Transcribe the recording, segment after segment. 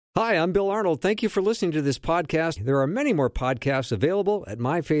Hi, I'm Bill Arnold. Thank you for listening to this podcast. There are many more podcasts available at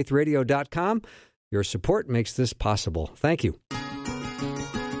myfaithradio.com. Your support makes this possible. Thank you.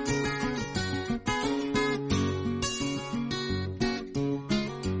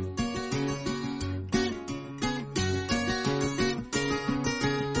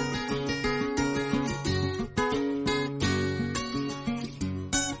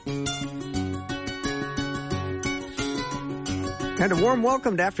 And a warm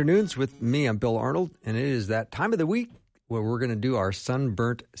welcome to Afternoons with me. I'm Bill Arnold, and it is that time of the week where we're going to do our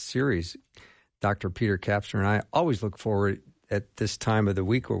Sunburnt series. Dr. Peter Kapsner and I always look forward at this time of the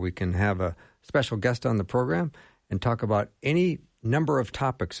week where we can have a special guest on the program and talk about any number of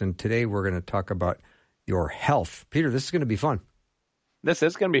topics. And today we're going to talk about your health. Peter, this is going to be fun. This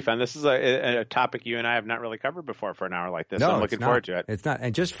is going to be fun. This is a topic you and I have not really covered before for an hour like this. No, so I'm looking forward to it. It's not.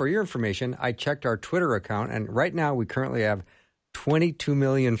 And just for your information, I checked our Twitter account, and right now we currently have 22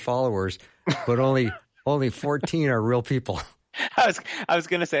 million followers, but only 14 are real people. I was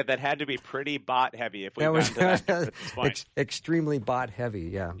going to say that had to be pretty bot heavy if we got to that at this point. Extremely bot heavy,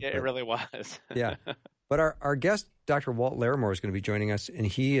 yeah. Yeah, it really was. Yeah. But our guest, Dr. Walt Larimore, is going to be joining us, and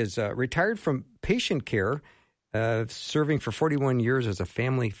he is retired from patient care, serving for 41 years as a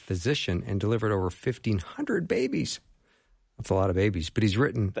family physician and delivered over 1,500 babies. That's a lot of babies. But he's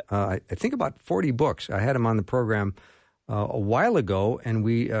written, I think, about 40 books. I had him on the program a while ago, and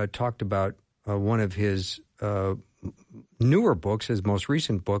we talked about one of his newer books, his most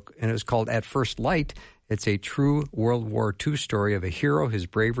recent book, and it was called At First Light. It's a true World War II story of a hero, his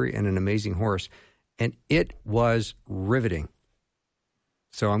bravery, and an amazing horse. And it was riveting.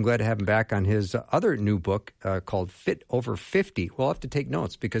 So I'm glad to have him back on his other new book called Fit Over 50. We'll have to take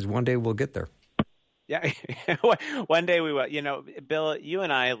notes because one day we'll get there. Yeah, one day we will. You know, Bill, you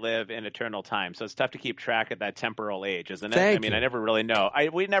and I live in eternal time, so it's tough to keep track of that temporal age, isn't it? Thank I mean, you. I never really know.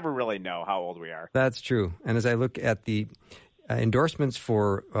 We never really know how old we are. That's true. And as I look at the endorsements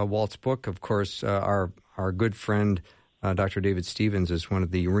for Walt's book, of course, our good friend, Dr. David Stevens, is one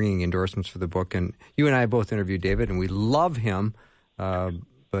of the ringing endorsements for the book. And you and I both interviewed David, and we love him.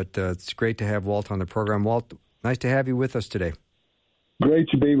 But it's great to have Walt on the program. Walt, nice to have you with us today. Great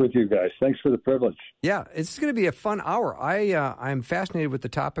to be with you guys. Thanks for the privilege. Yeah, it's going to be a fun hour. I'm fascinated with the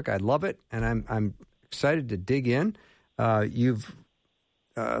topic. I love it, and I'm excited to dig in. You've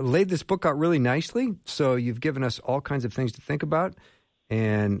laid this book out really nicely, so you've given us all kinds of things to think about.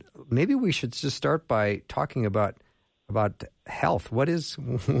 And maybe we should just start by talking about health. What is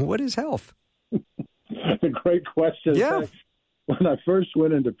health? That's a great question. Yeah. When I first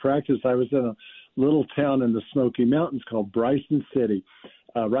went into practice, I was in a little town in the Smoky Mountains called Bryson City,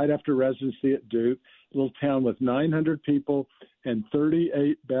 right after residency at Duke, a little town with 900 people and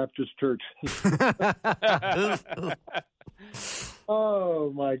 38 Baptist churches.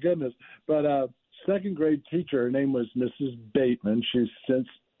 Oh, my goodness. But second grade teacher, her name was Mrs. Bateman. She's since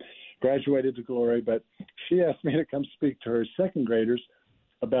graduated to glory, but she asked me to come speak to her second graders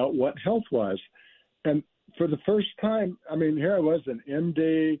about what health was. And for the first time, I mean, here I was, an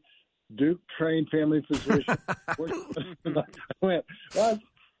MD, Duke-trained family physician. I went, well,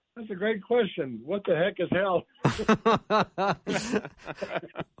 that's a great question. What the heck is health?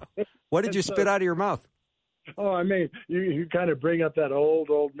 What did you spit out of your mouth? Oh, I mean, you kind of bring up that old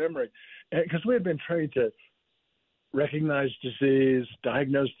memory. Because we had been trained to recognize disease,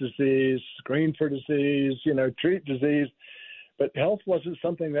 diagnose disease, screen for disease, treat disease. But health wasn't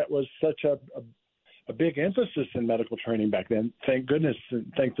something that was such a big emphasis in medical training back then. Thank goodness,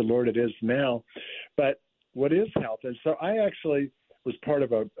 and thank the Lord it is now. But what is health? And so I actually was part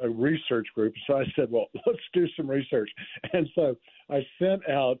of a research group. So I said, well, let's do some research. And so I sent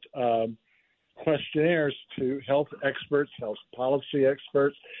out questionnaires to health experts, health policy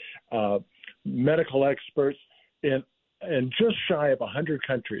experts, medical experts in just shy of 100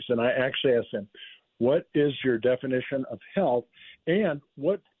 countries. And I actually asked them, what is your definition of health? And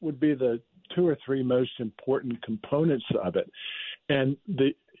what would be the 2 or 3 most important components of it? And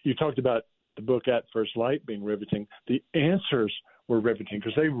you talked about the book At First Light being riveting. The answers were riveting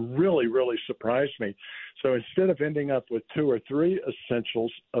because they really, really surprised me. So instead of ending up with 2 or 3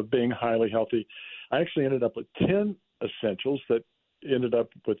 essentials of being highly healthy, I actually ended up with 10 essentials that ended up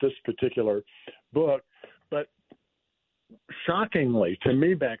with this particular book. But shockingly to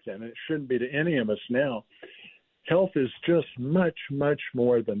me back then, and it shouldn't be to any of us now, health is just much, much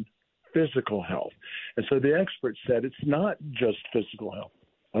more than physical health. And so the experts said it's not just physical health.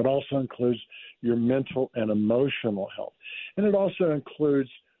 It also includes your mental and emotional health. And it also includes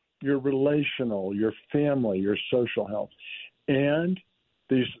your relational, your family, your social health. And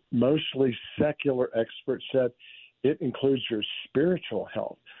these mostly secular experts said it includes your spiritual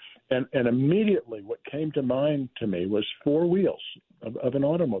health. And immediately what came to mind to me was four wheels of an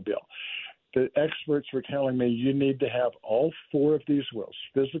automobile. The experts were telling me you need to have all four of these wheels: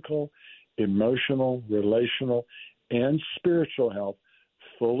 physical, emotional, relational, and spiritual health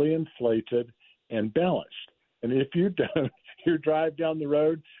fully inflated and balanced. And if you don't, your drive down the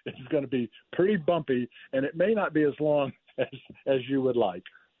road is going to be pretty bumpy, and it may not be as long as you would like.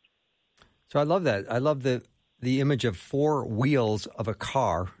 So I love that. I love the image of four wheels of a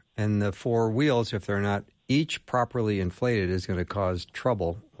car, and the four wheels, if they're not each properly inflated, is going to cause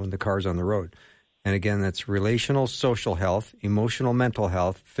trouble when the car's on the road. And again, that's relational, social health, emotional, mental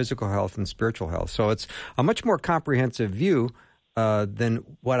health, physical health, and spiritual health. So it's a much more comprehensive view than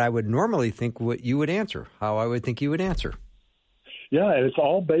what I would normally think what you would answer, how I would think you would answer. Yeah, and it's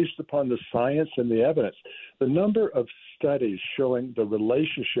all based upon the science and the evidence. The number of studies showing the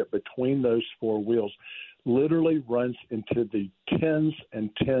relationship between those four wheels literally runs into the tens and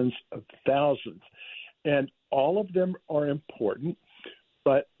tens of thousands. And all of them are important,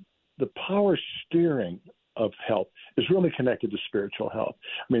 but the power steering of health is really connected to spiritual health.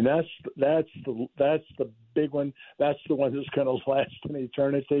 I mean, that's the big one. That's the one that's going to last an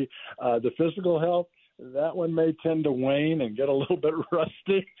eternity. The physical health, that one may tend to wane and get a little bit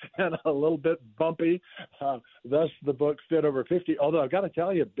rusty and a little bit bumpy. Thus, the book Fit Over 50. Although I've got to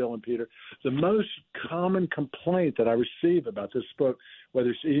tell you, Bill and Peter, the most common complaint that I receive about this book,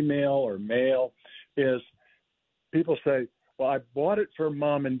 whether it's email or mail, is people say, well, I bought it for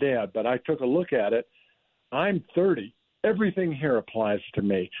mom and dad, but I took a look at it. I'm 30. Everything here applies to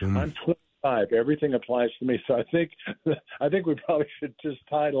me. I'm 25. Everything applies to me. So I think we probably should just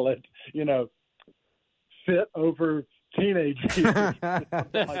title it, Fit Over Teenage Years. Something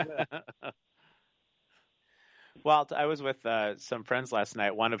like that. Walt, I was with some friends last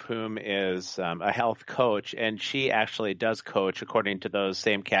night, one of whom is a health coach, and she actually does coach according to those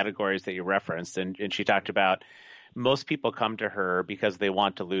same categories that you referenced. And she talked about most people come to her because they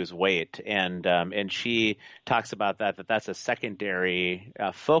want to lose weight, and she talks about that's a secondary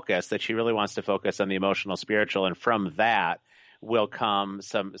focus, that she really wants to focus on the emotional, spiritual, and from that will come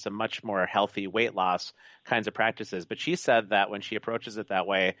some much more healthy weight loss kinds of practices. But she said that when she approaches it that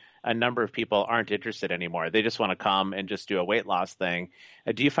way, a number of people aren't interested anymore. They just want to come and just do a weight loss thing.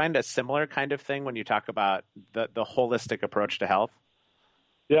 Do you find a similar kind of thing when you talk about the holistic approach to health?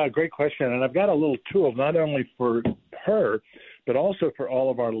 Yeah, great question. And I've got a little tool not only for her, but also for all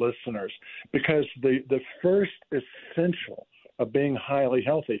of our listeners, because the first essential of being highly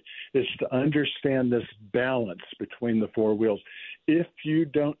healthy is to understand this balance between the four wheels. If you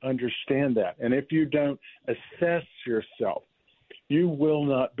don't understand that, and if you don't assess yourself, you will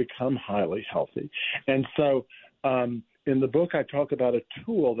not become highly healthy. And so in the book, I talk about a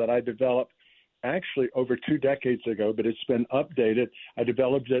tool that I developed actually over 2 decades ago, but it's been updated. I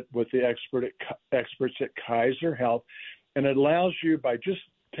developed it with the experts at Kaiser Health, and it allows you, by just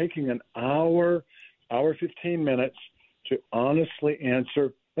taking an hour 15 minutes, to honestly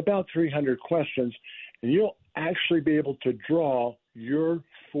answer about 300 questions, and you'll actually be able to draw your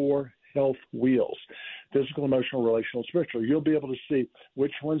 4 health wheels: physical, emotional, relational, spiritual. You'll be able to see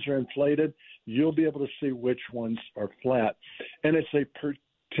which ones are inflated. You'll be able to see which ones are flat. And it's a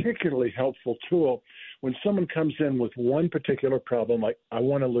particularly helpful tool when someone comes in with one particular problem, like I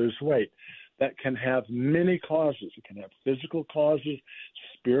want to lose weight. That can have many causes. It can have physical causes,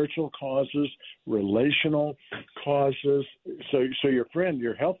 spiritual causes, relational causes. So your friend,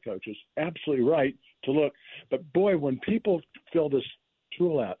 your health coach, is absolutely right to look. But boy, when people fill this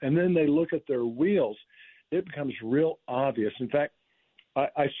tool out and then they look at their wheels, it becomes real obvious. In fact,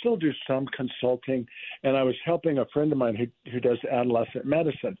 I still do some consulting, and I was helping a friend of mine who does adolescent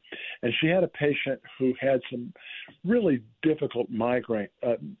medicine, and she had a patient who had some really difficult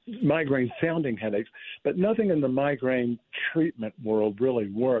migraine-sounding headaches, but nothing in the migraine treatment world really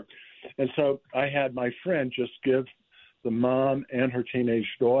worked. And so I had my friend just give the mom and her teenage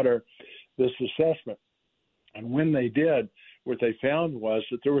daughter this assessment. And when they did, what they found was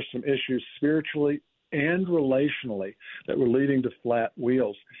that there were some issues spiritually and relationally that were leading to flat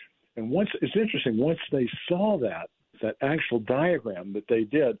wheels. And it's interesting, once they saw that actual diagram that they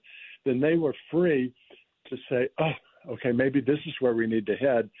did, then they were free to say, oh, okay, maybe this is where we need to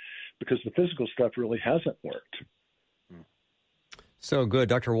head, because the physical stuff really hasn't worked. So good.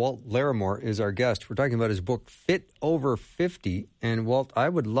 Dr. Walt Larimore is our guest. We're talking about his book, Fit Over 50. And Walt, I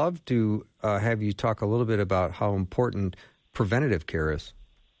would love to have you talk a little bit about how important preventative care is.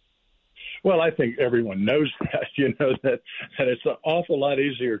 Well, I think everyone knows that, that it's an awful lot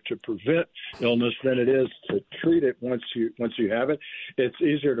easier to prevent illness than it is to treat it once you have it. It's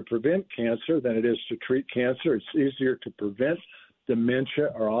easier to prevent cancer than it is to treat cancer. It's easier to prevent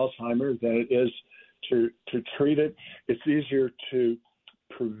dementia or Alzheimer's than it is to treat it. It's easier to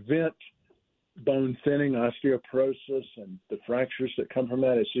prevent bone thinning, osteoporosis, and the fractures that come from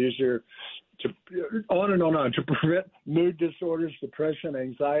that. It's easier to, on and on, to prevent mood disorders, depression,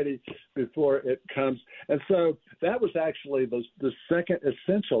 anxiety before it comes. And so that was actually the second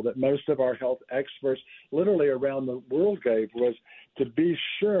essential that most of our health experts literally around the world gave, was to be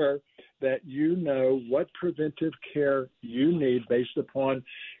sure that you know what preventive care you need based upon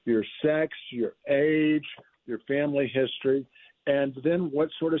your sex, your age, your family history, and then what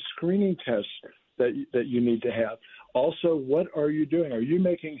sort of screening tests that you need to have. Also, what are you doing? Are you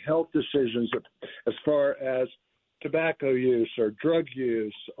making health decisions as far as tobacco use or drug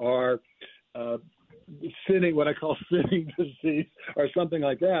use or what I call sitting disease or something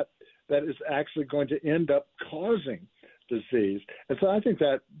like that, that is actually going to end up causing disease? And so I think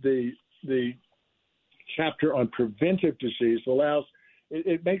that the chapter on preventive disease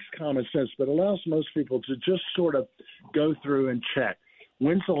it makes common sense, but allows most people to just sort of go through and check.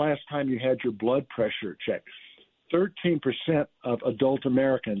 When's the last time you had your blood pressure checked? 13% of adult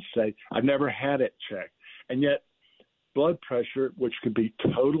Americans say, I've never had it checked. And yet blood pressure, which could be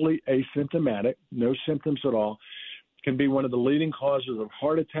totally asymptomatic, no symptoms at all, can be one of the leading causes of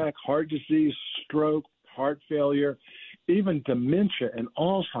heart attack, heart disease, stroke, heart failure, even dementia and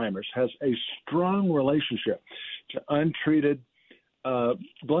Alzheimer's has a strong relationship to untreated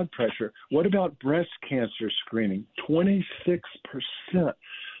blood pressure. What about breast cancer screening? 26%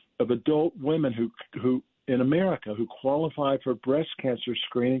 of adult women who in America who qualify for breast cancer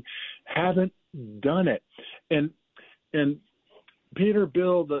screening haven't done it. And Peter,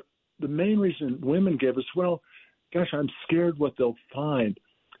 Bill, the main reason women give is, well, gosh, I'm scared what they'll find.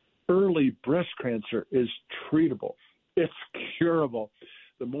 Early breast cancer is treatable. It's curable.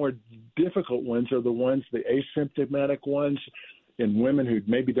 The more difficult ones are the ones, the asymptomatic ones, in women who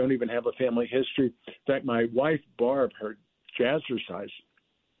maybe don't even have a family history. In fact, my wife, Barb, her jazzercise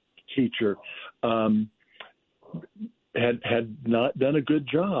teacher, had not done a good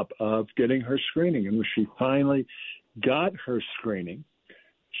job of getting her screening. And when she finally got her screening,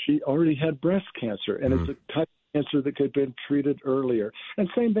 she already had breast cancer. And it's a type of cancer that could have been treated earlier. And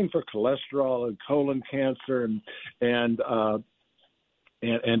same thing for cholesterol and colon cancer and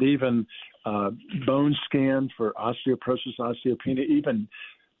even bone scan for osteoporosis, osteopenia, even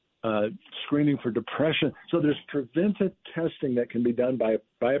screening for depression. So there's preventive testing that can be done by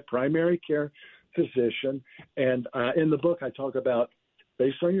a primary care physician. And in the book, I talk about,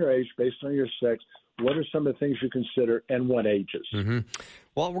 based on your age, based on your sex, what are some of the things you consider and what ages? Mm-hmm.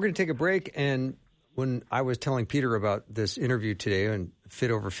 Well, we're going to take a break. And when I was telling Peter about this interview today and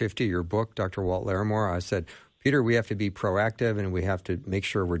Fit Over 50, your book, Dr. Walt Larimore, I said, Peter, we have to be proactive and we have to make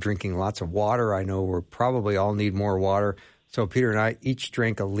sure we're drinking lots of water. I know we're probably all need more water. So Peter and I each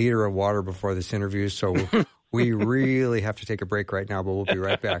drank a liter of water before this interview. So we really have to take a break right now, but we'll be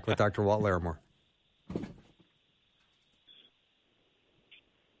right back with Dr. Walt Larimore.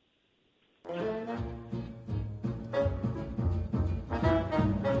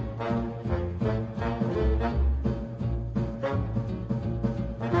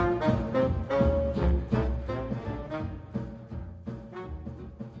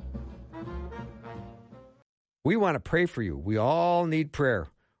 We want to pray for you. We all need prayer.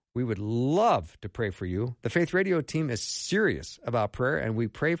 We would love to pray for you. The Faith Radio team is serious about prayer, and we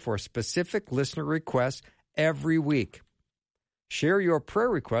pray for specific listener requests every week. Share your prayer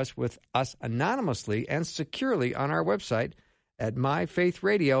requests with us anonymously and securely on our website at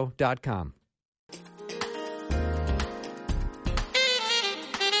myfaithradio.com.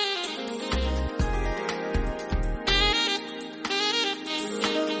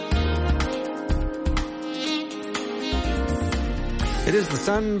 It is the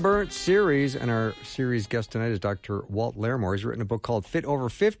Sunburnt series, and our series guest tonight is Dr. Walt Larimore. He's written a book called Fit Over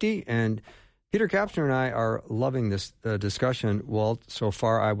 50, and Peter Kapsner and I are loving this discussion, Walt, so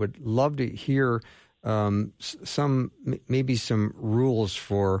far. I would love to hear some rules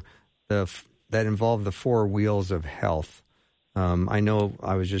for that involve the four wheels of health. I know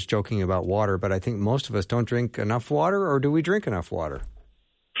I was just joking about water, but I think most of us don't drink enough water, or do we drink enough water?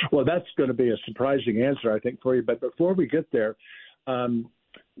 Well, that's going to be a surprising answer, I think, for you. But before we get there,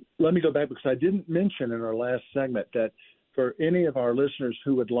 let me go back, because I didn't mention in our last segment that for any of our listeners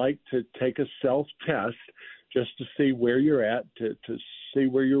who would like to take a self-test just to see where you're at, to see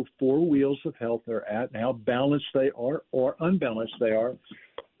where your four wheels of health are at and how balanced they are or unbalanced they are,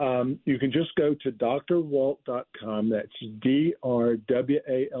 you can just go to drwalt.com. That's drwalt.com.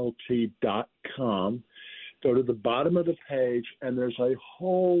 Go to the bottom of the page, and there's a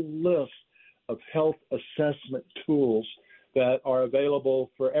whole list of health assessment tools that are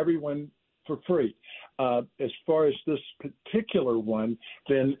available for everyone for free. As far as this particular one,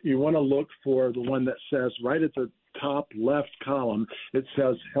 then you want to look for the one that says right at the top left column, it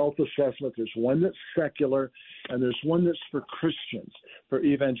says health assessment. There's one that's secular, and there's one that's for Christians, for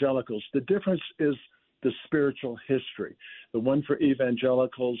evangelicals. The difference is the spiritual history. The one for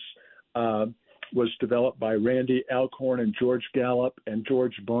evangelicals was developed by Randy Alcorn and George Gallup and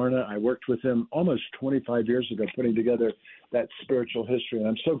George Barna. I worked with them almost 25 years ago putting together that spiritual history, and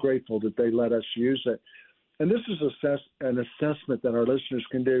I'm so grateful that they let us use it. And this is an assessment that our listeners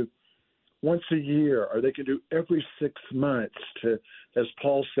can do once a year, or they can do every 6 months to, as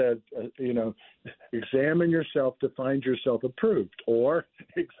Paul said, examine yourself to find yourself approved, or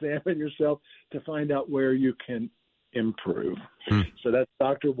examine yourself to find out where you can improve. So that's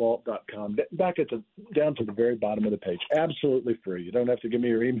drwalt.com. Down to the very bottom of the page. Absolutely free. You don't have to give me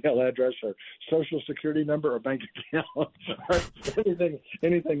your email address or social security number or bank account or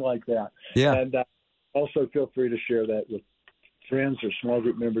anything like that. Yeah. And also feel free to share that with friends or small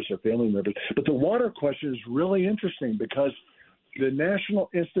group members or family members. But the water question is really interesting because the National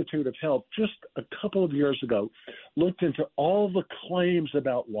Institute of Health just a couple of years ago looked into all the claims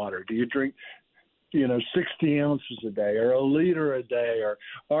about water. Do you drink 60 ounces a day or a liter a day, or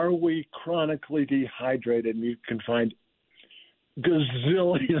are we chronically dehydrated? And you can find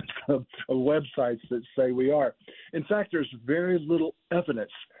gazillions of websites that say we are. In fact, there's very little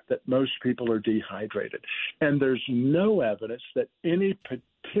evidence that most people are dehydrated. And there's no evidence that any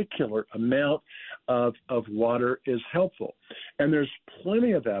particular amount of water is helpful. And there's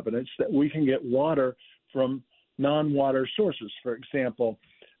plenty of evidence that we can get water from non-water sources. For example,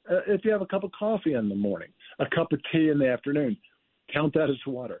 if you have a cup of coffee in the morning, a cup of tea in the afternoon, count that as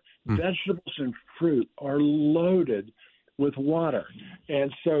water. Vegetables and fruit are loaded with water.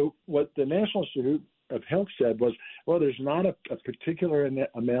 And so what the National Institute of Health said was, well, there's not a particular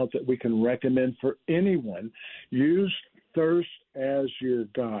amount that we can recommend for anyone. Use thirst as your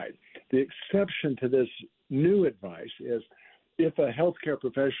guide. The exception to this new advice is if a healthcare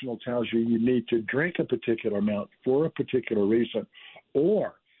professional tells you you need to drink a particular amount for a particular reason,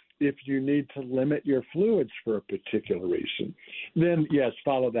 or if you need to limit your fluids for a particular reason, then yes,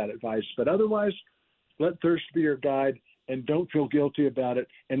 follow that advice. But otherwise, let thirst be your guide and don't feel guilty about it.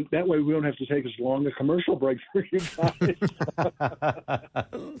 And that way we don't have to take as long a commercial break for you guys.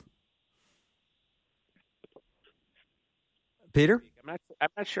 Peter? I'm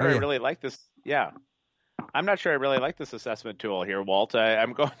not sure I really like this. Yeah. I'm not sure I really like this assessment tool here, Walt.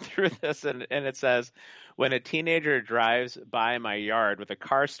 I'm going through this, and it says, when a teenager drives by my yard with a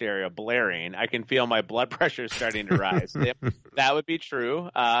car stereo blaring, I can feel my blood pressure starting to rise. That would be true.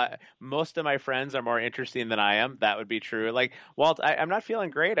 Most of my friends are more interesting than I am. That would be true. Like, Walt, I'm not feeling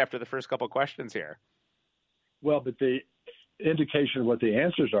great after the first couple questions here. Well, but the indication of what the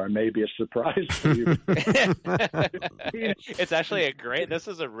answers are may be a surprise for you. It's actually this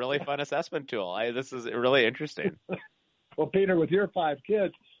is a really fun assessment tool. This is really interesting. Well, Peter, with your 5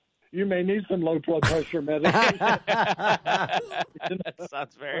 kids, you may need some low blood pressure medication. That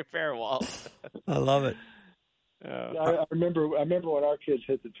sounds very fair, Walt. I love it. I remember when our kids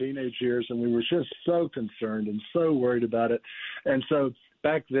hit the teenage years, and we were just so concerned and so worried about it. And so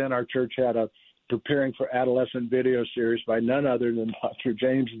back then, our church had a Preparing for Adolescent video series by none other than Dr.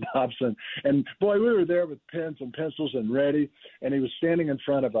 James Dobson. And boy, we were there with pens and pencils and ready. And he was standing in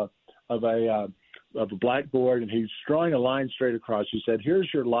front of a blackboard, and he's drawing a line straight across. He said, "Here's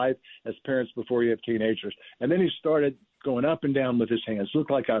your life as parents before you have teenagers." And then he started going up and down with his hands,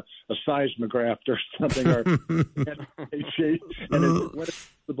 looked like a seismograph or something, or a sheet. And it went to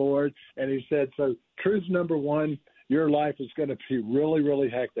the board, and he said, "So truth number 1, your life is going to be really, really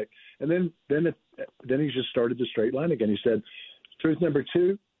hectic." And then he just started the straight line again. He said, "Truth number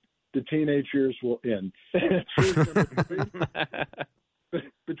 2, the teenage years will end." Truth number 3,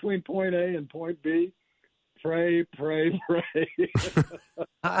 between point A and point B, pray, pray, pray.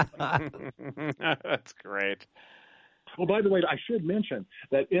 That's great. Well, by the way, I should mention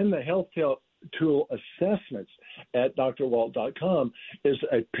that in the health tool assessments at drwalt.com is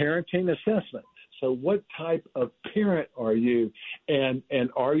a parenting assessment. So what type of parent are you, and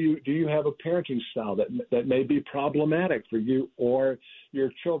do you have a parenting style that may be problematic for you or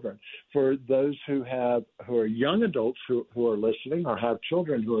your children? For those who are young adults who are listening, or have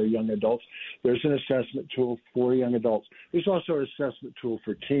children who are young adults, there's an assessment tool for young adults. There's also an assessment tool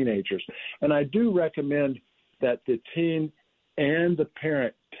for teenagers. And I do recommend that the teen and the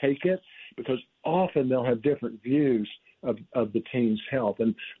parent take it, because often they'll have different views of the teen's health.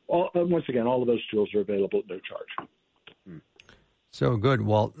 And once again, all of those tools are available at no charge. So good,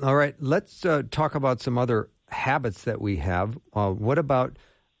 Walt. All right, let's talk about some other habits that we have. What about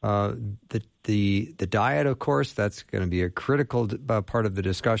the diet? Of course, that's going to be a critical part of the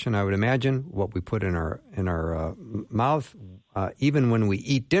discussion. I would imagine what we put in our mouth. Even when we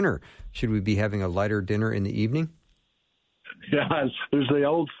eat dinner, should we be having a lighter dinner in the evening? Yeah, there's the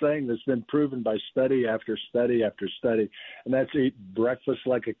old saying that's been proven by study after study after study, and that's eat breakfast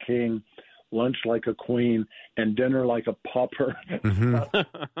like a king, lunch like a queen, and dinner like a pauper.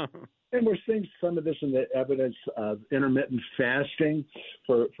 Mm-hmm. And we're seeing some of this in the evidence of intermittent fasting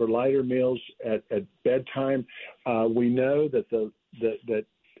for lighter meals at bedtime. We know that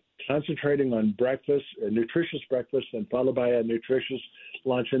concentrating on breakfast, a nutritious breakfast, and followed by a nutritious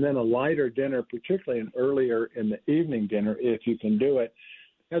lunch, and then a lighter dinner, particularly an earlier in the evening dinner, if you can do it,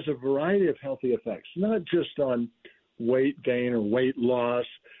 has a variety of healthy effects, not just on weight gain or weight loss,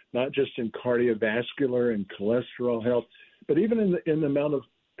 not just in cardiovascular and cholesterol health, but even in the amount of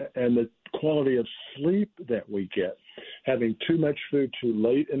and the quality of sleep that we get. Having too much food too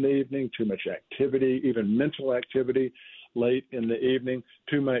late in the evening, too much activity, even mental activity late in the evening,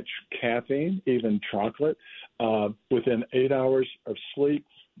 too much caffeine, even chocolate, within 8 hours of sleep,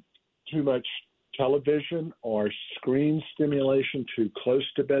 too much television or screen stimulation too close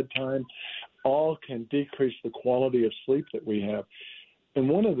to bedtime, all can decrease the quality of sleep that we have. And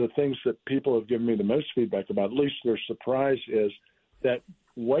one of the things that people have given me the most feedback about, at least their surprise, is that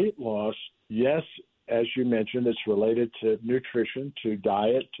weight loss, yes, as you mentioned, it's related to nutrition, to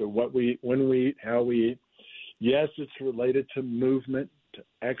diet, to what we eat, when we eat, how we eat. Yes, it's related to movement, to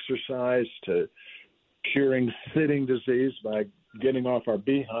exercise, to curing sitting disease by getting off our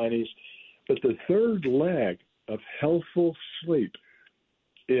behindies. But the third leg of healthful sleep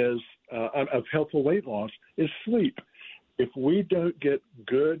is of healthful weight loss is sleep. If we don't get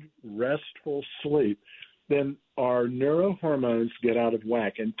good, restful sleep, then our neurohormones get out of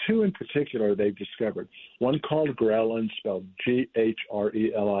whack. And two in particular they've discovered. One called ghrelin, spelled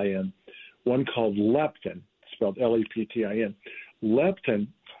Grelin. One called leptin, spelled Leptin. Leptin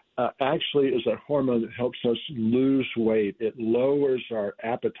actually is a hormone that helps us lose weight. It lowers our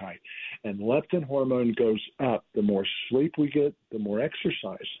appetite. And leptin hormone goes up. The more sleep we get, the more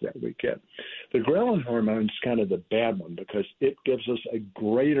exercise that we get. The ghrelin hormone is kind of the bad one because it gives us a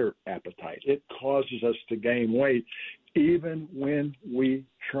greater appetite. It causes us to gain weight even when we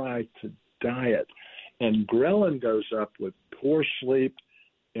try to diet. And ghrelin goes up with poor sleep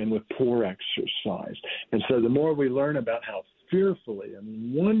and with poor exercise. And so the more we learn about how fearfully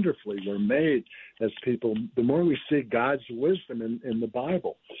and wonderfully we're made as people, the more we see God's wisdom in the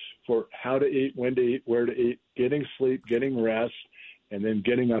Bible for how to eat, when to eat, where to eat, getting sleep, getting rest, and then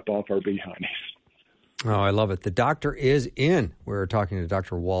getting up off our behindies. Oh, I love it. The doctor is in. We're talking to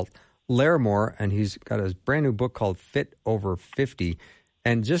Dr. Walt Larimore, and he's got a brand new book called Fit Over 50.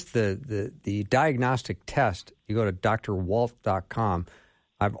 And just the diagnostic test, you go to drwalt.com.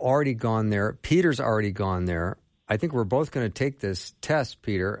 I've already gone there. Peter's already gone there. I think we're both going to take this test,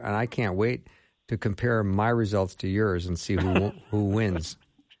 Peter, and I can't wait to compare my results to yours and see who wins.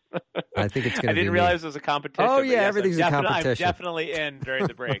 I think it's going to be I didn't realize it was a competition. Oh, yeah, yes, everything's a competition. I'm definitely in during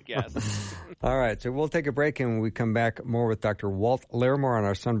the break, yes. All right, so we'll take a break, and when we come back, more with Dr. Walt Larimore on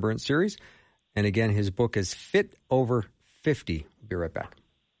our Sunburnt series. And again, his book is Fit Over 50. We'll be right back.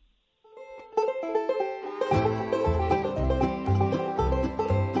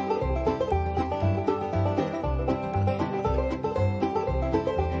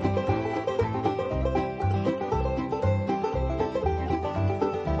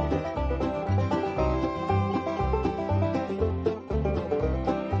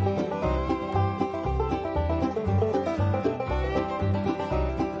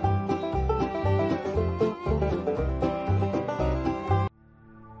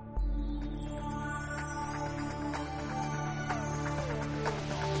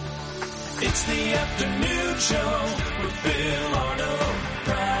 It's the afternoon show with Bill Arnold.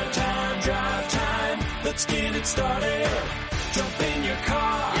 Prime time, drive time. Let's get it started. Jump in your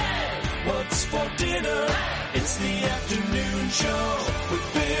car. Yeah. What's for dinner? It's the afternoon show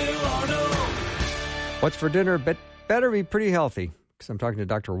with Bill Arnold. What's for dinner? Better be pretty healthy. Because I'm talking to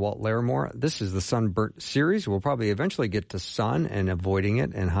Dr. Walt Larimore. This is the Sunburnt series. We'll probably eventually get to sun and avoiding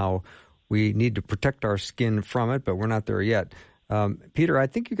it and how we need to protect our skin from it, but we're not there yet. Peter, I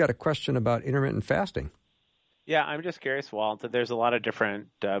think you got a question about intermittent fasting. Yeah, I'm just curious, Walt, that there's a lot of different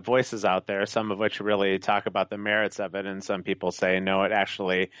voices out there, some of which really talk about the merits of it, and some people say, no, it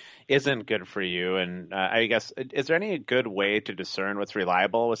actually isn't good for you. And I guess, is there any good way to discern what's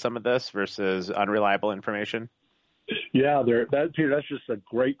reliable with some of this versus unreliable information? Yeah, Peter, that's just a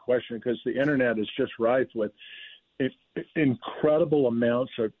great question because the internet is just rife with incredible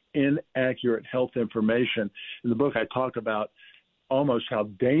amounts inaccurate health information. In the book, I talk about almost how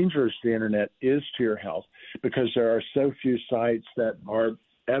dangerous the internet is to your health because there are so few sites that are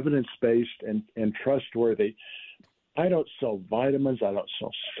evidence-based and trustworthy. I don't sell vitamins. I don't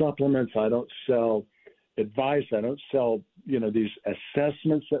sell supplements. I don't sell advice. I don't sell, these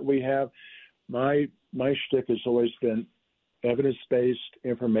assessments that we have. My shtick has always been evidence-based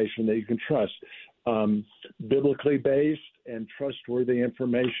information that you can trust, biblically based and trustworthy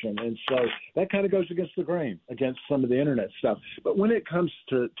information. And so that kind of goes against the grain, against some of the internet stuff. But when it comes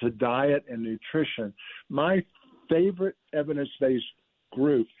to diet and nutrition, my favorite evidence-based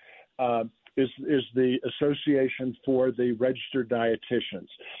group is the Association for the Registered Dietitians.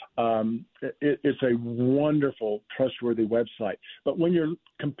 It's a wonderful, trustworthy website. But when you're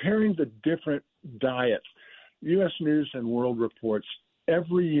comparing the different diets, U.S. News and World Reports,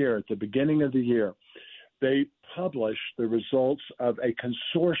 every year at the beginning of the year, they publish the results of a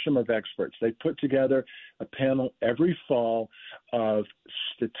consortium of experts. They put together a panel every fall of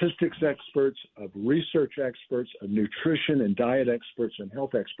statistics experts, of research experts, of nutrition and diet experts and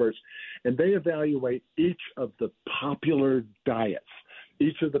health experts, and they evaluate each of the popular diets,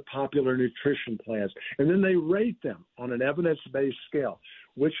 each of the popular nutrition plans, and then they rate them on an evidence-based scale.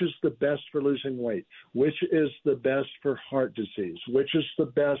 Which is the best for losing weight? Which is the best for heart disease? Which is the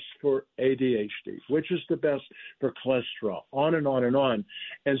best for ADHD? Which is the best for cholesterol? On and on and on.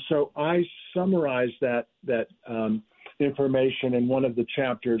 And so I summarize that information in one of the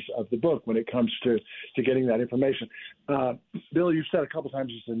chapters of the book when it comes to getting that information. Bill, you said a couple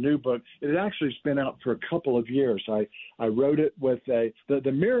times it's a new book. It actually has been out for a couple of years. I wrote it with the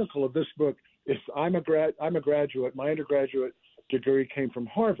miracle of this book is I'm a graduate. My undergraduate degree came from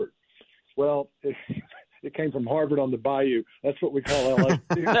Harvard. Well, it came from Harvard on the Bayou. That's what we call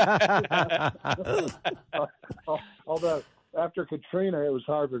LSU. Although after Katrina, it was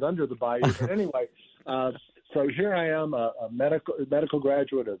Harvard under the Bayou. But anyway, so here I am, a medical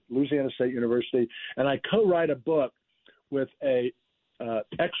graduate of Louisiana State University, and I co-write a book with a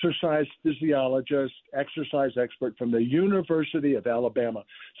exercise physiologist, exercise expert from the University of Alabama.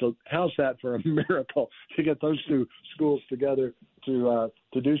 So how's that for a miracle to get those two schools together to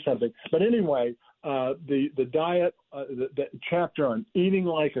do something? But anyway, the diet, the chapter on eating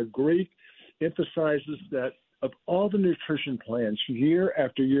like a Greek emphasizes that of all the nutrition plans year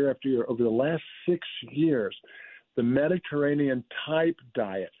after year after year over the last 6 years, the Mediterranean type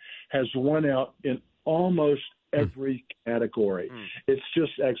diet has won out in almost every category. It's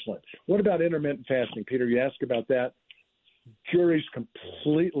just excellent. What about intermittent fasting, Peter? You asked about that. Jury's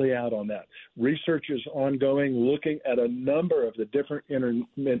completely out on that. Research is ongoing, looking at a number of the different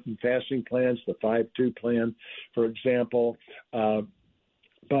intermittent fasting plans, the 5-2 plan, for example.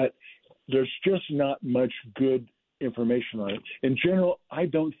 But there's just not much good information on it. In general, I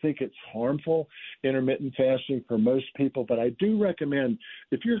don't think it's harmful, intermittent fasting, for most people, but I do recommend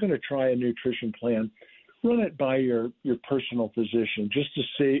if you're going to try a nutrition plan, run it by your personal physician just to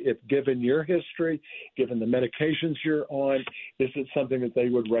see if, given your history, given the medications you're on, is it something that they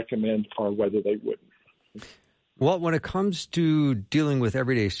would recommend or whether they wouldn't. Well, when it comes to dealing with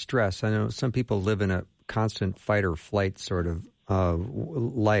everyday stress, I know some people live in a constant fight or flight sort of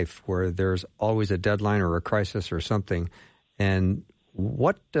life where there's always a deadline or a crisis or something. And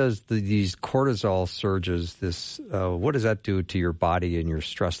what does these cortisol surges, what does that do to your body and your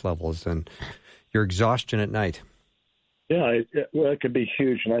stress levels and your exhaustion at night? Yeah, it can be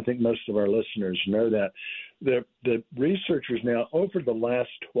huge, and I think most of our listeners know that. The researchers now, over the last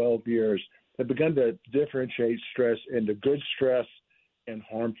 12 years, have begun to differentiate stress into good stress and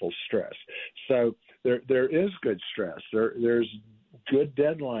harmful stress. So there is good stress. There's good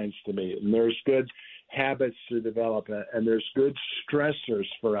deadlines to meet, and there's good habits to develop, and there's good stressors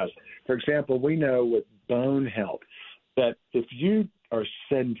for us. For example, we know with bone health that if you are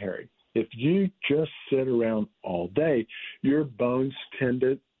sedentary, if you just sit around all day, your bones tend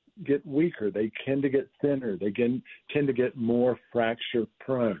to get weaker. They tend to get thinner. They tend to get more fracture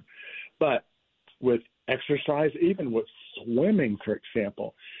prone. But with exercise, even with swimming, for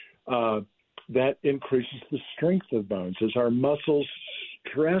example, that increases the strength of bones. As our muscles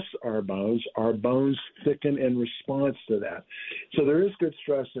stress our bones thicken in response to that. So there is good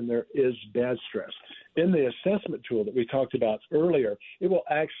stress and there is bad stress. In the assessment tool that we talked about earlier, it will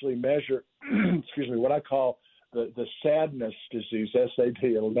actually measure, what I call the sadness disease, SAD.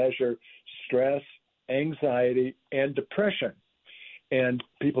 It'll measure stress, anxiety, and depression. And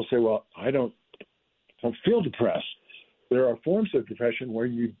people say, well, I don't feel depressed. There are forms of depression where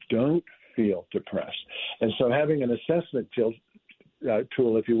you don't feel depressed. And so having an assessment tool,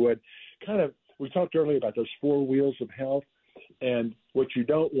 if you would, we talked earlier about those 4 wheels of health. And what you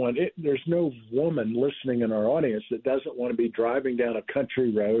don't want, there's no woman listening in our audience that doesn't want to be driving down a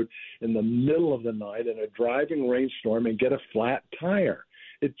country road in the middle of the night in a driving rainstorm and get a flat tire.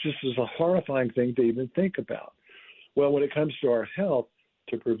 It just is a horrifying thing to even think about. Well, when it comes to our health,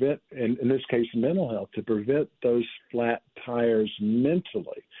 to prevent, in this case, mental health, to prevent those flat tires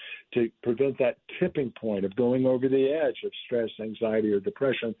mentally, to prevent that tipping point of going over the edge of stress, anxiety, or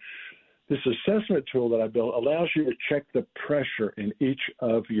depression, this assessment tool that I built allows you to check the pressure in each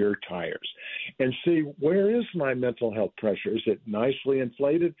of your tires and see, where is my mental health pressure? Is it nicely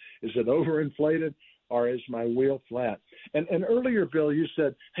inflated? Is it overinflated? Or is my wheel flat? And earlier, Bill, you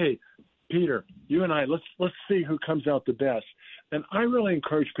said, hey, Peter, you and I, let's see who comes out the best. And I really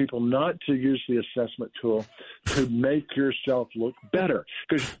encourage people not to use the assessment tool to make yourself look better,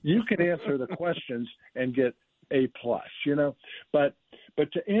 because you can answer the questions and get A+,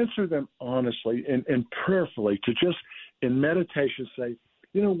 but to answer them honestly and prayerfully, to just in meditation say,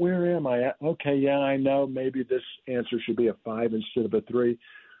 where am I at? Okay, yeah, I know maybe this answer should be a 5 instead of a 3,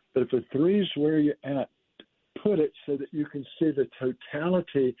 but if a 3 is where you're at, put it so that you can see the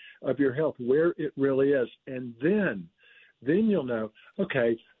totality of your health, where it really is. And then you'll know,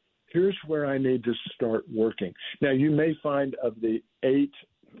 okay, here's where I need to start working. Now, you may find of the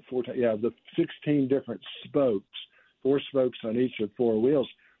 16 different spokes, 4 spokes on each of 4 wheels,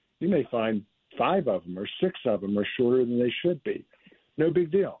 you may find 5 of them or 6 of them are shorter than they should be. No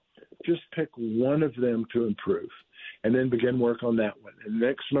big deal. Just pick one of them to improve, and then begin work on that one. And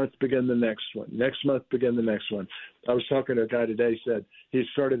next month, begin the next one. Next month, begin the next one. I was talking to a guy today, said he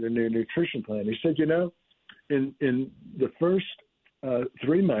started a new nutrition plan. He said, in the first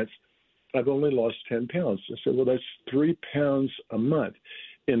 3 months, I've only lost 10 pounds. I said, well, that's 3 pounds a month.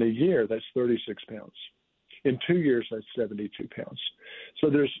 In a year, that's 36 pounds. In 2 years, that's 72 pounds. So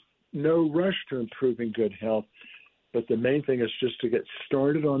there's no rush to improving good health, but the main thing is just to get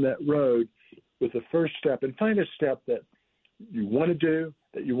started on that road with the first step, and find a step that you want to do,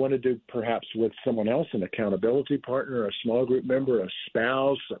 perhaps with someone else, an accountability partner, a small group member, a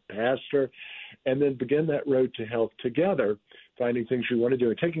spouse, a pastor, and then begin that road to health together, finding things you want to do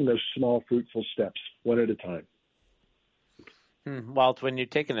and taking those small, fruitful steps one at a time. Walt, when you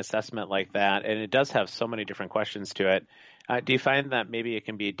take an assessment like that, and it does have so many different questions to it, do you find that maybe it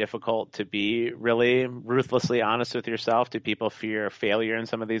can be difficult to be really ruthlessly honest with yourself? Do people fear failure in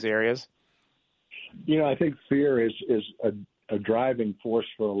some of these areas? I think fear is a driving force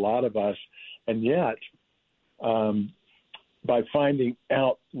for a lot of us, and yet by finding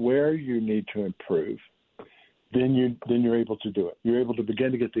out where you need to improve, then you're able to do it. You're able to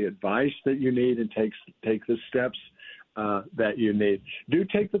begin to get the advice that you need and take the steps that you need. Do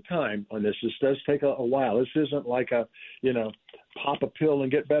take the time on this. This does take a while. This isn't like a pop a pill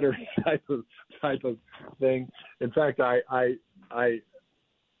and get better type of thing. In fact, I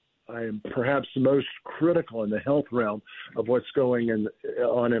am perhaps the most critical in the health realm of what's going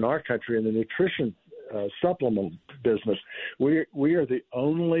on in our country in the nutrition supplement business. We are the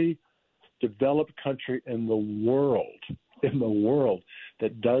only developed country in the world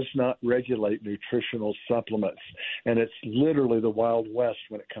that does not regulate nutritional supplements. And it's literally the Wild West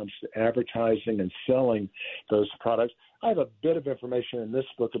when it comes to advertising and selling those products. I have a bit of information in this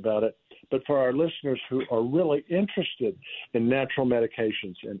book about it, but for our listeners who are really interested in natural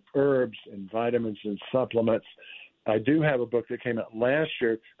medications and herbs and vitamins and supplements, I do have a book that came out last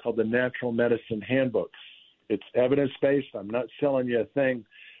year called the Natural Medicine Handbook. It's evidence-based. I'm not selling you a thing,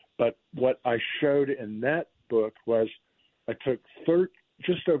 but what I showed in that book was I took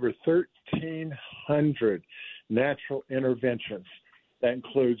just over 1,300 natural interventions. That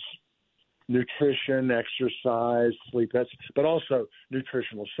includes nutrition, exercise, sleep, but also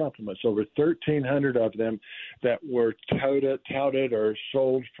nutritional supplements. Over 1,300 of them that were touted or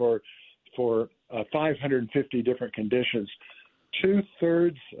sold for 550 different conditions.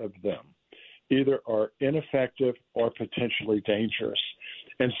 2/3 of them either are ineffective or potentially dangerous.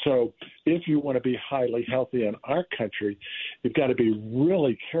 And so if you want to be highly healthy in our country, you've got to be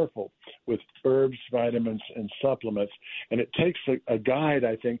really careful with herbs, vitamins, and supplements. And it takes a guide,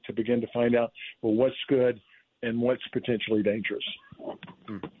 I think, to begin to find out, well, what's good and what's potentially dangerous.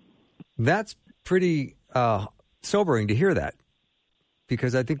 That's pretty sobering to hear that,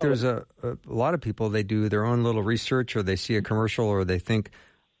 because I think there's a lot of people, they do their own little research, or they see a commercial, or they think,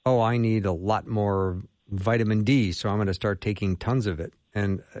 oh, I need a lot more vitamin D, so I'm going to start taking tons of it.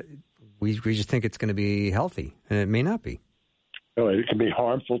 And we just think it's going to be healthy, and it may not be. Oh, it can be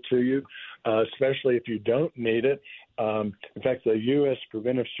harmful to you, especially if you don't need it. In fact, the U.S.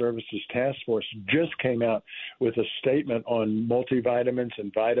 Preventive Services Task Force just came out with a statement on multivitamins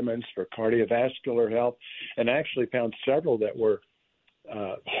and vitamins for cardiovascular health, and actually found several that were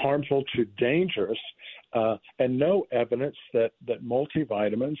harmful to dangerous, and no evidence that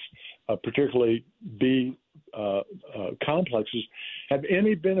multivitamins, particularly B complexes, have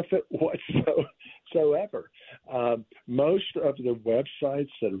any benefit whatsoever. Most of the websites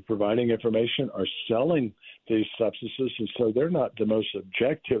that are providing information are selling these substances, and so they're not the most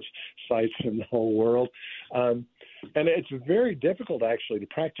objective sites in the whole world. And it's very difficult, actually, to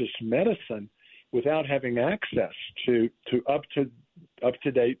practice medicine without having access to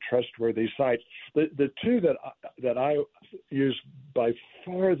up-to-date, trustworthy sites. The two that I use by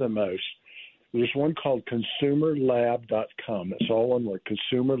far the most, there's one called consumerlab.com. That's all one word,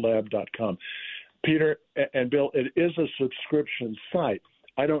 consumerlab.com. Peter and Bill, it is a subscription site.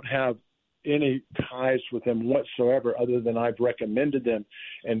 I don't have any ties with them whatsoever, other than I've recommended them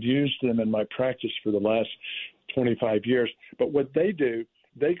and used them in my practice for the last 25 years. But what they do,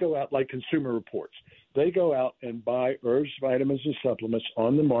 they go out like Consumer Reports. They go out and buy herbs, vitamins, and supplements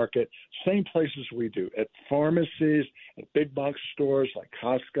on the market, same places we do, at pharmacies, at big box stores like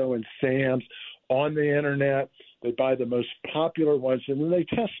Costco and Sam's, on the internet. They buy the most popular ones, and then they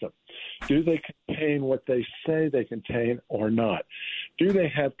test them. Do they contain what they say they contain or not? Do they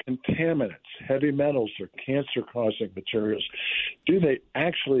have contaminants, heavy metals, or cancer-causing materials? Do they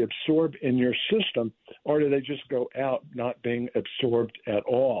actually absorb in your system, or do they just go out not being absorbed at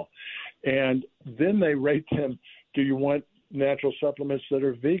all? And then they rate them. Do you want natural supplements that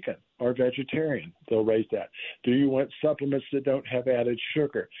are vegan or vegetarian? They'll rate that. Do you want supplements that don't have added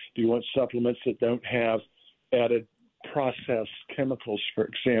sugar? Do you want supplements that don't have added processed chemicals, for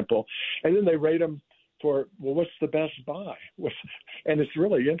example? And then they rate them for, well, what's the best buy? And it's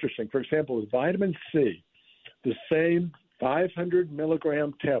really interesting. For example, with vitamin C, the same 500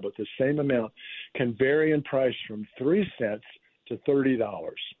 milligram tablet, the same amount, can vary in price from 3 cents to $30.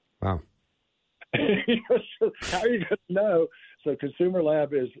 Wow. So how are you going to know? So Consumer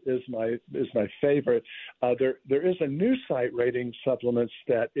Lab is my favorite. There is a new site rating supplements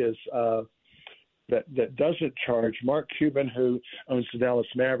that is that doesn't charge. Mark Cuban, who owns the Dallas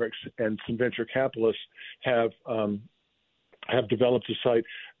Mavericks, and some venture capitalists have developed a site.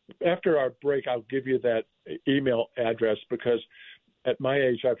 After our break, I'll give you that email address, because at my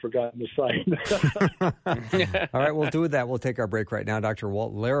age, I've forgotten the site. All right, we'll do that. We'll take our break right now. Dr.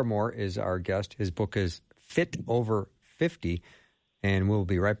 Walt Larimore is our guest. His book is Fit Over 50, and we'll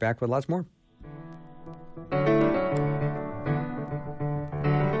be right back with lots more.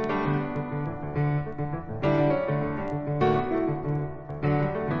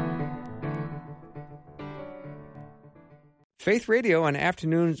 Faith Radio and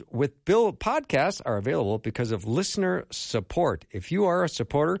Afternoons with Bill podcasts are available because of listener support. If you are a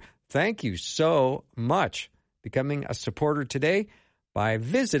supporter, thank you so much. Becoming a supporter today by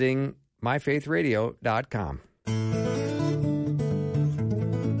visiting myfaithradio.com.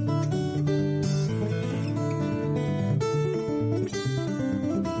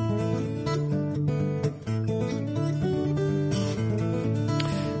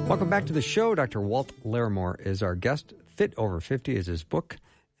 Welcome back to the show. Dr. Walt Larimore is our guest. Fit Over 50 is his book.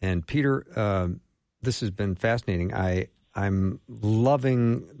 And Peter, this has been fascinating. I'm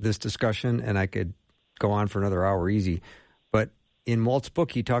loving this discussion, and I could go on for another hour easy. But in Walt's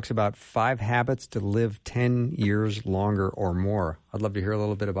book, he talks about 5 habits to live 10 years longer or more. I'd love to hear a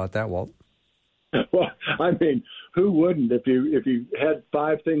little bit about that, Walt. Well, I mean, who wouldn't? If you had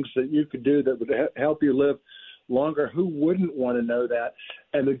 5 things that you could do that would help you live longer, who wouldn't want to know that?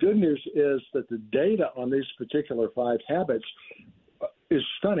 And the good news is that the data on these particular 5 habits is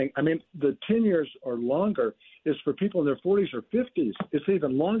stunning. I mean, the 10 years or longer is for people in their 40s or 50s. It's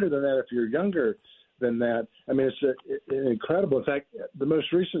even longer than that if you're younger than that. I mean, it's incredible. In fact, the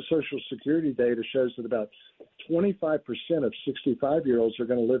most recent Social Security data shows that about 25% of 65-year-olds are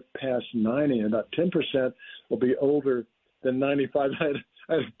going to live past 90, and about 10% will be older than 95. I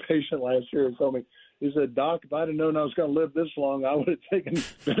had a patient last year who told me, he said, "Doc, if I'd have known I was going to live this long, I would have taken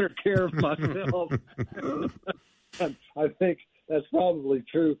better care of myself." I think that's probably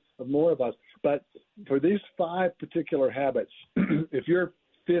true of more of us. But for these 5 particular habits, if you're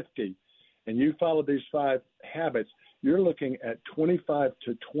 50 and you follow these 5 habits, you're looking at 25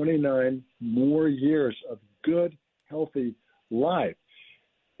 to 29 more years of good, healthy life.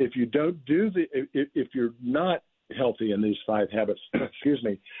 If you don't do if you're not healthy in these 5 habits,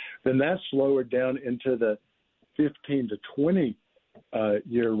 then that's lowered down into the 15 to 20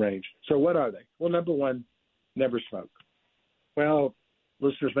 year range. So what are they? Well, number 1, never smoke. Well,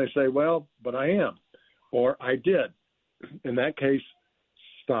 listeners may say, well, but I am, or I did. in that case,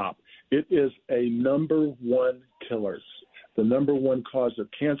 stop. It is a number one killer. The number one cause of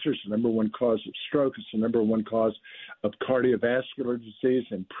cancer. It's the number one cause of stroke. It's the number one cause of cardiovascular disease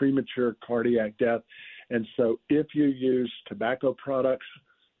and premature cardiac death. And so if you use tobacco products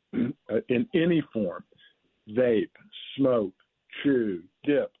in any form, vape, smoke, chew,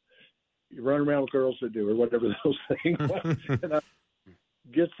 dip, you run around with girls that do, or whatever those things,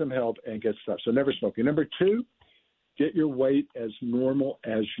 get some help and get stuff. So never smoking. Number two, get your weight as normal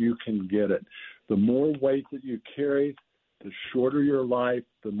as you can get it. The more weight that you carry, the shorter your life,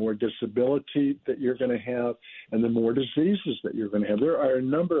 the more disability that you're going to have, and the more diseases that you're going to have. There are a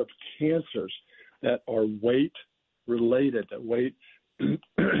number of cancers that are weight related, that weight,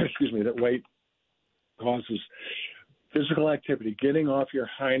 that weight causes physical activity, getting off your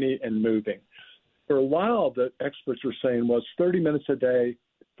hiney and moving. For a while, the experts were saying, well, it's 30 minutes a day,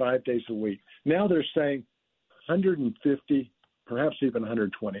 5 days a week. Now they're saying 150, perhaps even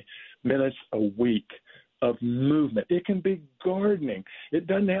 120 minutes a week of movement. It can be gardening. It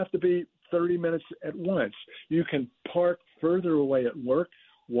doesn't have to be 30 minutes at once. You can park further away at work,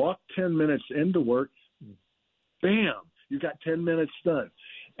 walk 10 minutes into work, bam, you got 10 minutes done.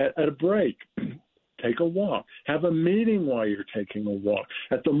 At a break, take a walk. Have a meeting while you're taking a walk.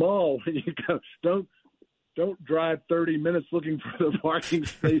 At the mall, you go, don't drive 30 minutes looking for the parking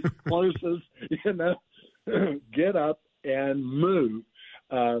space closest. Get up and move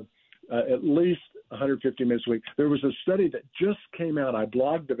at least 150 minutes a week. There was a study that just came out. I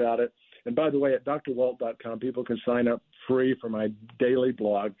blogged about it. And by the way, at drwalt.com, people can sign up free for my daily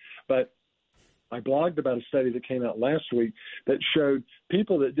blog. But I blogged about a study that came out last week that showed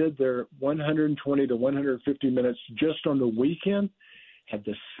people that did their 120 to 150 minutes just on the weekend had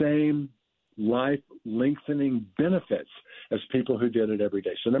the same life-lengthening benefits as people who did it every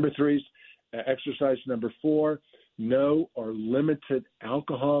day. So number three is exercise. Number four, no or limited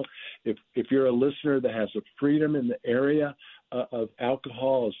alcohol. If you're a listener that has a freedom in the area of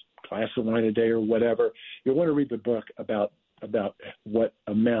alcohol, a glass of wine a day or whatever, you'll want to read the book about what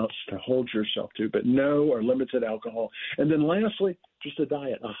amounts to hold yourself to, but no or limited alcohol. And then lastly, just a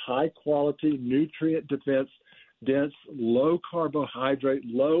diet, a high-quality, nutrient-dense, low carbohydrate,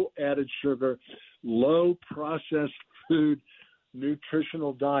 low added sugar, low processed food,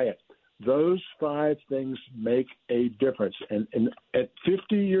 nutritional diet. Those 5 things make a difference. And at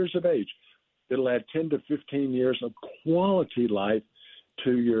 50 years of age, it'll add 10 to 15 years of quality life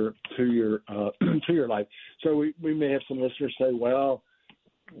to your life. So we may have some listeners say, well,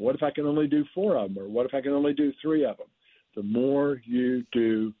 what if I can only do 4 of them, or what if I can only do 3 of them? The more you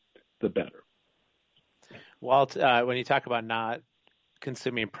do, the better. Walt, when you talk about not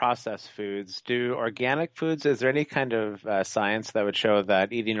consuming processed foods, do organic foods, is there any kind of science that would show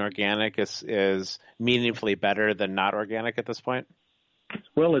that eating organic is meaningfully better than not organic at this point?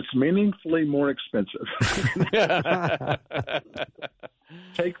 Well, it's meaningfully more expensive.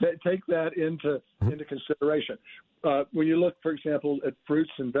 Take that into consideration. When you look, for example, at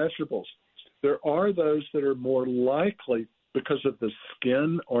fruits and vegetables, there are those that are more likely, because of the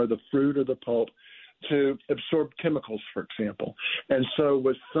skin or the fruit or the pulp, to absorb chemicals, for example. And so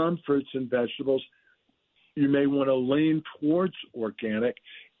with some fruits and vegetables, you may want to lean towards organic.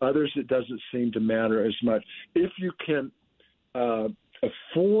 Others, it doesn't seem to matter as much. If you can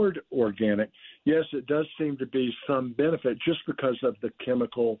afford organic, yes, it does seem to be some benefit just because of the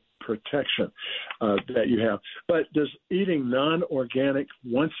chemical protection that you have. But does eating non-organic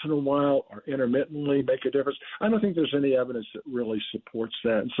once in a while or intermittently make a difference? I don't think there's any evidence that really supports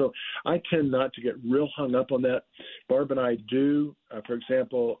that. And so I tend not to get real hung up on that. Barb and I do, for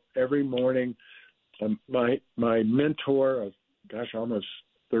example, every morning, my mentor of, almost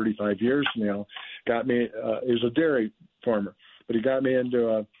 35 years now, got me, he's a dairy farmer, but he got me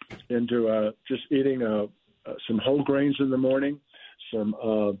into just eating some whole grains in the morning, some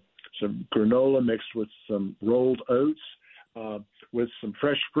granola mixed with some rolled oats, with some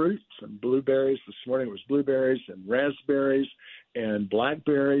fresh fruit, some blueberries. This morning it was blueberries and raspberries and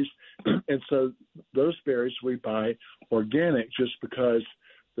blackberries. And so those berries we buy organic just because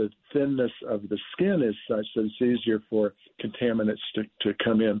the thinness of the skin is such that it's easier for contaminants to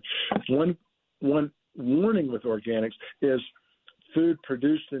come in. One warning with organics is food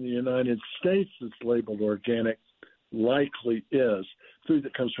produced in the United States that's labeled organic likely is. Food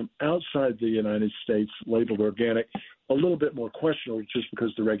that comes from outside the United States labeled organic, a little bit more questionable just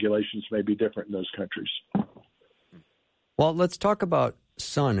because the regulations may be different in those countries. Well, let's talk about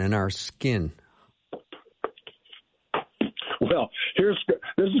sun and our skin. Well, this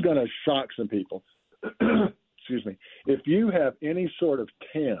is going to shock some people. Excuse me. If you have any sort of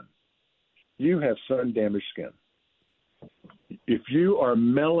tan, you have sun-damaged skin. if you are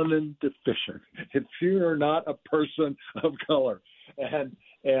melanin deficient, if you are not a person of color,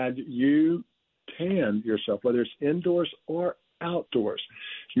 and you tan yourself, whether it's indoors or outdoors,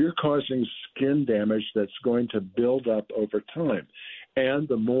 you're causing skin damage that's going to build up over time. And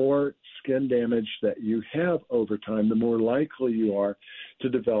the more skin damage that you have over time, the more likely you are to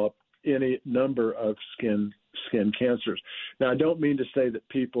develop any number of skin cancers. Now, I don't mean to say that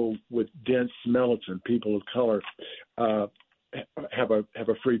people with dense melatonin, people of color, have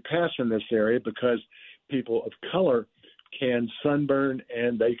a free pass in this area, because people of color can sunburn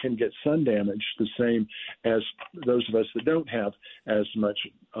and they can get sun damage the same as those of us that don't have as much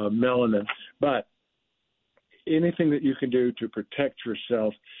melanin. But anything that you can do to protect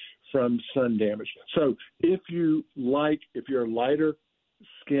yourself from sun damage. So if you're lighter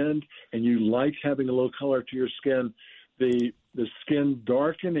skinned and you like having a little color to your skin, the skin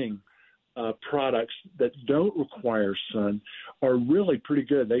darkening products that don't require sun are really pretty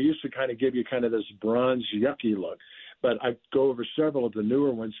good. They used to kind of give you kind of this bronze yucky look, but I go over several of the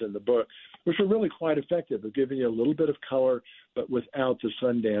newer ones in the book, which are really quite effective of giving you a little bit of color, but without the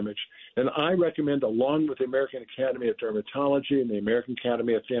sun damage. And I recommend, along with the American Academy of Dermatology and the American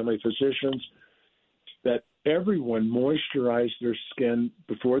Academy of Family Physicians, that everyone moisturize their skin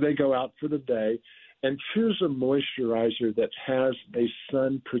before they go out for the day, and choose a moisturizer that has a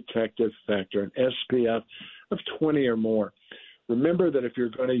sun protective factor, an SPF of 20 or more. Remember that if you're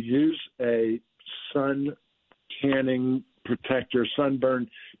going to use a sun tanning protector, sunburn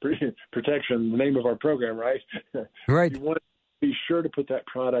protection, the name of our program, right? Right. You want to be sure to put that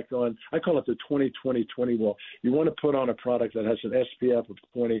product on. I call it the 20-20-20 rule. You want to put on a product that has an SPF of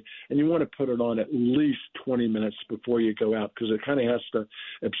 20, and you want to put it on at least 20 minutes before you go out, because it kind of has to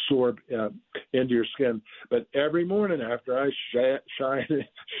absorb into your skin. But every morning after I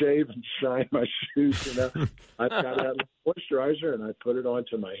shave and shine my shoes, I've got that moisturizer, and I put it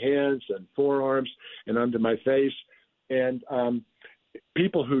onto my hands and forearms and under my face. And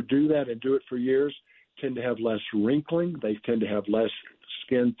people who do that and do it for years tend to have less wrinkling. They tend to have less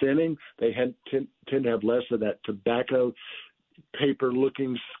skin thinning. They tend to have less of that tobacco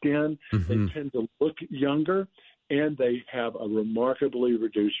paper-looking skin. Mm-hmm. They tend to look younger, and they have a remarkably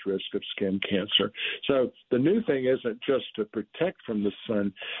reduced risk of skin cancer. So the new thing isn't just to protect from the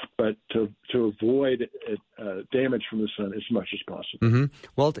sun, but to avoid damage from the sun as much as possible. Mm-hmm.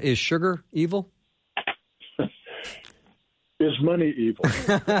 Walt, is sugar evil? Is money evil?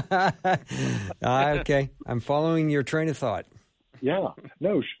 Okay, I'm following your train of thought. Yeah,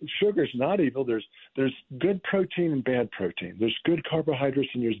 no, sugar's not evil. There's good protein and bad protein. There's good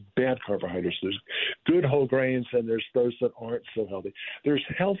carbohydrates and there's bad carbohydrates. There's good whole grains and there's those that aren't so healthy. There's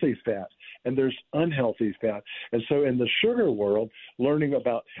healthy fat and there's unhealthy fat. And so in the sugar world, learning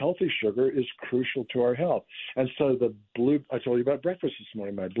about healthy sugar is crucial to our health. And so I told you about breakfast this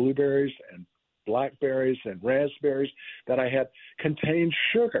morning, my blueberries and blackberries and raspberries that I had contained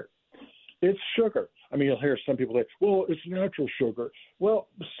sugar. It's sugar. I mean, you'll hear some people say, well, it's natural sugar. Well,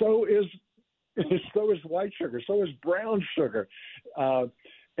 so is white sugar. So is brown sugar.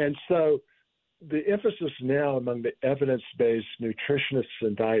 And so the emphasis now among the evidence-based nutritionists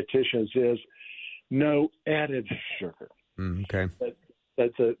and dietitians is no added sugar. Okay.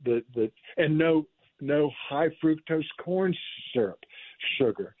 And no high fructose corn syrup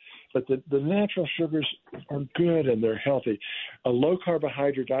sugar. But the natural sugars are good and they're healthy. A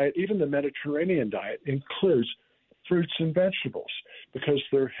low-carbohydrate diet, even the Mediterranean diet, includes fruits and vegetables because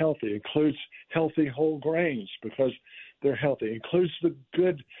they're healthy. Includes healthy whole grains because they're healthy. Includes the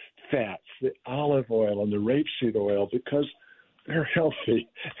good fats, the olive oil and the rapeseed oil because they're healthy.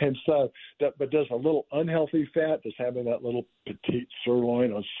 And so, but does a little unhealthy fat, does having that little petite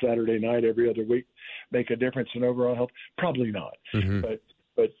sirloin on Saturday night every other week make a difference in overall health? Probably not. Mm-hmm.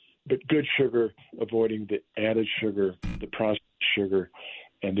 But good sugar, avoiding the added sugar, the processed sugar,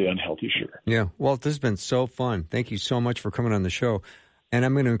 and the unhealthy sugar. Yeah. Walt, this has been so fun. Thank you so much for coming on the show. And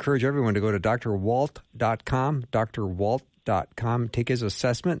I'm going to encourage everyone to go to drwalt.com, drwalt.com, take his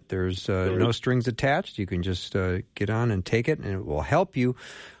assessment. There's no strings attached. You can just get on and take it, and it will help you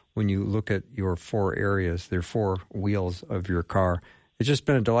when you look at your 4 areas, their 4 wheels of your car. It's just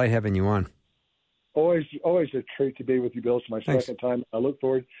been a delight having you on. Always a treat to be with you, Bill. It's my second time. I look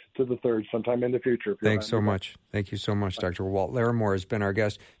forward to the third sometime in the future. Thanks so much. Thank you so much, Dr. Walt Larimore has been our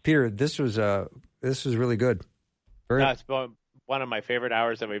guest. Peter, this was really good. It's one of my favorite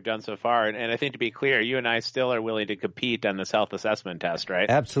hours that we've done so far. And I think, to be clear, you and I still are willing to compete on this health assessment test, right?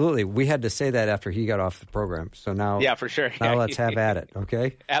 Absolutely. We had to say that after he got off the program. So now, yeah, for sure. Now let's have at it,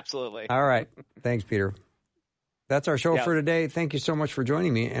 okay? Absolutely. All right. Thanks, Peter. That's our show for today. Thank you so much for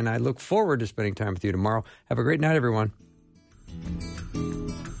joining me, and I look forward to spending time with you tomorrow. Have a great night, everyone.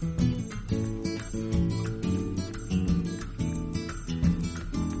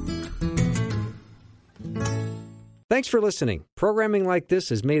 Thanks for listening. Programming like this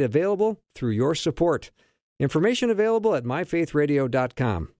is made available through your support. Information available at myfaithradio.com.